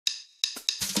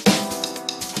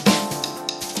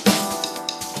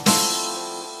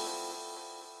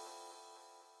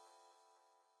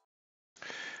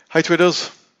Hi traders,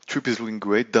 Trip is looking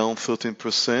great, down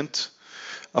 13%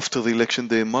 after the election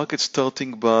day. Market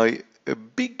starting by a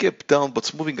big gap down, but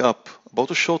it's moving up.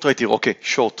 About a short right here. Okay,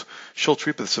 short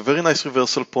Trip. It's a very nice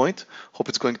reversal point. Hope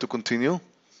it's going to continue.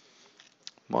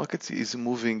 Market is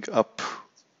moving up.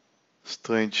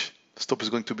 Strange. Stop is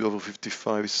going to be over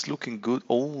 55. It's looking good.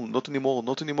 Oh, not anymore,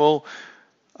 not anymore.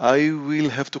 I will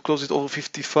have to close it over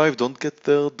 55. Don't get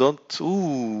there. Don't.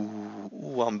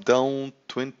 Ooh, I'm down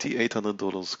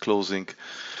 $2,800 closing.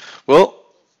 Well,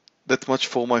 that much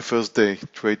for my first day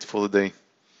trade for the day.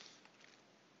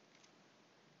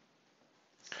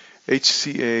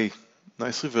 HCA,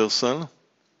 nice reversal.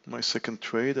 My second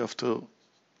trade after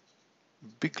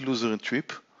big loser in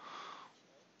Trip.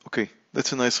 Okay,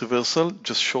 that's a nice reversal.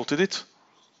 Just shorted it.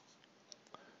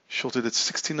 Shorted at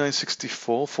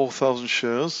 69.64, 4,000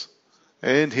 shares.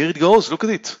 And here it goes. Look at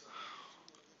it.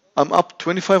 I'm up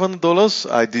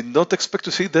 $2,500. I did not expect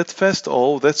to see that fast.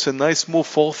 Oh, that's a nice move.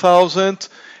 4,000.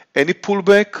 Any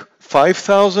pullback?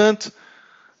 5,000.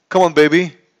 Come on,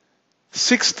 baby.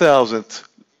 6,000.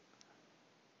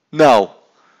 Now.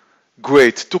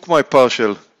 Great. Took my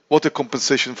partial. What a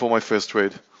compensation for my first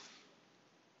trade.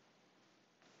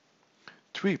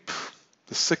 Trip.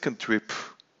 The second trip.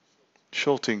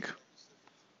 Shorting.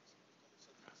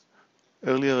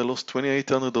 Earlier I lost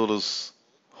 $2,800.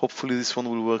 Hopefully this one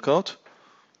will work out.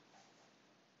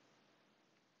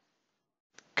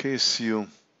 KSU.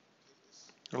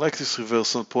 I like this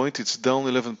reversal point. It's down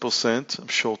 11%. I'm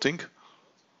shorting.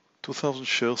 2,000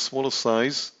 shares, smaller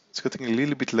size. It's getting a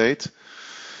little bit late.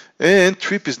 And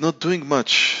Trip is not doing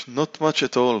much. Not much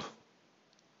at all.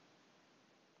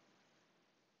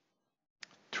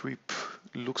 Trip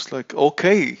looks like,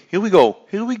 okay, here we go.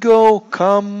 Here we go.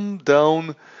 Come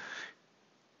down.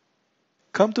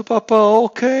 Come to Papa.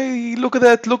 Okay, look at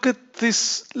that. Look at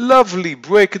this lovely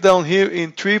breakdown here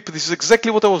in Trip. This is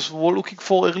exactly what I was looking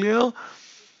for earlier.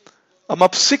 I'm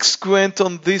up $6,000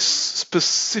 on this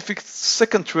specific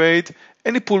second trade.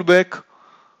 Any pullback?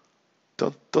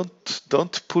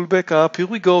 Don't pull back up. Here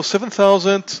we go.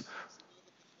 7,000.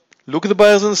 Look at the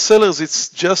buyers and sellers. It's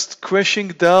just crashing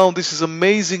down. This is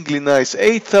amazingly nice.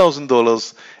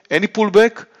 $8,000. Any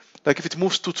pullback? Like if it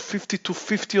moves to 50 to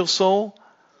 50 or so.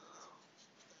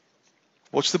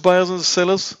 Watch the buyers and the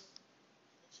sellers.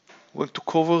 Going to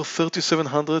cover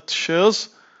 3,700 shares.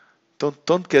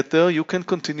 Don't get there. You can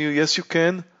continue. Yes, you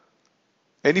can.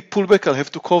 Any pullback I'll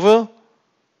have to cover.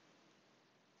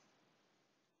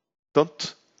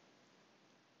 Don't.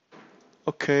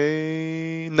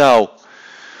 Okay. Now.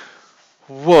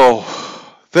 Whoa.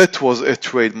 That was a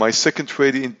trade. My second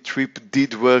trade in Trip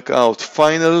did work out.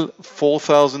 Final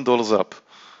 $4,000 up.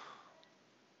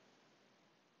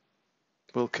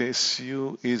 Well,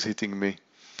 KSU is hitting me.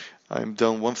 I'm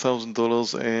down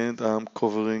 $1,000 and I'm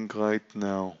covering right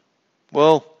now.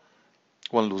 Well,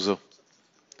 one loser.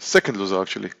 Second loser,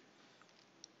 actually.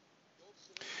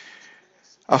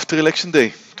 After election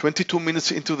day, 22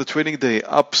 minutes into the trading day,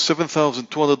 up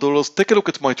 $7,200. Take a look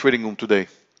at my trading room today.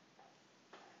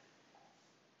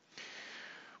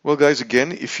 Well guys,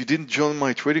 again, if you didn't join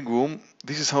my trading room,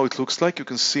 this is how it looks like. You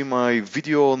can see my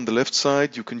video on the left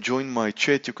side, you can join my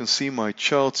chat, you can see my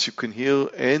charts, you can hear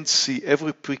and see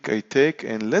every pick I take.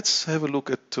 And let's have a look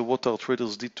at what our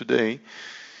traders did today.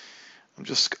 I'm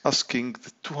just asking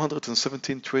the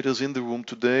 217 traders in the room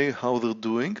today how they're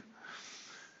doing.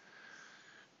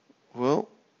 Well,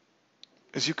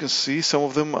 as you can see, some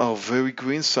of them are very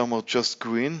green, some are just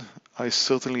green. I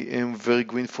certainly am very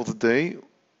green for the day.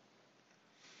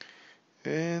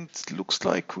 And it looks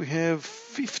like we have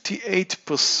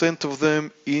 58% of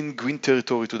them in green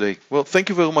territory today. Well, thank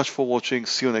you very much for watching.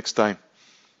 See you next time.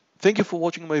 Thank you for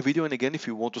watching my video. And again, if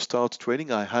you want to start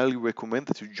trading, I highly recommend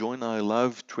that you join our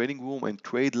live trading room and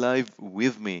trade live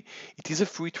with me. It is a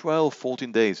free trial of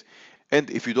 14 days. And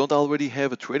if you don't already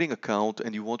have a trading account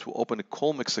and you want to open a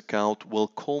Colmex account, well,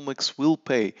 Colmex will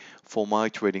pay for my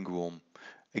trading room.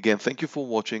 Again, thank you for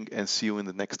watching and see you in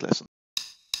the next lesson.